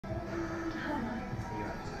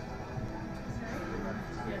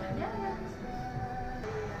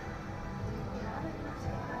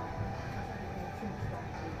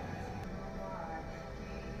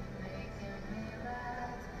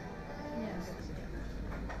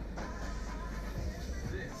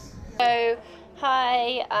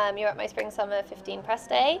Hi, you're at my Spring Summer 15 press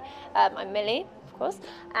day. I'm Millie, of course,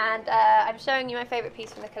 and I'm showing you my favourite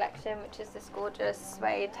piece from the collection, which is this gorgeous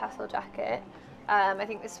suede tassel jacket. I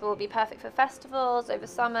think this will be perfect for festivals over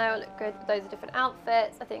summer. It'll look good with loads of different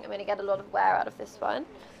outfits. I think I'm going to get a lot of wear out of this one.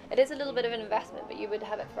 It is a little bit of an investment, but you would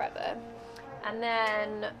have it forever. And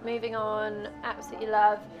then moving on, absolutely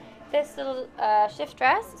love this little shift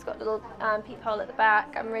dress. It's got a little peephole at the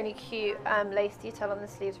back and really cute lace detail on the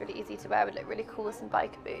sleeves, really easy to wear, would look really cool with some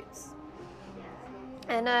biker boots.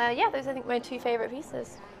 And yeah, those are I think my two favourite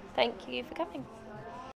pieces. Thank you for coming.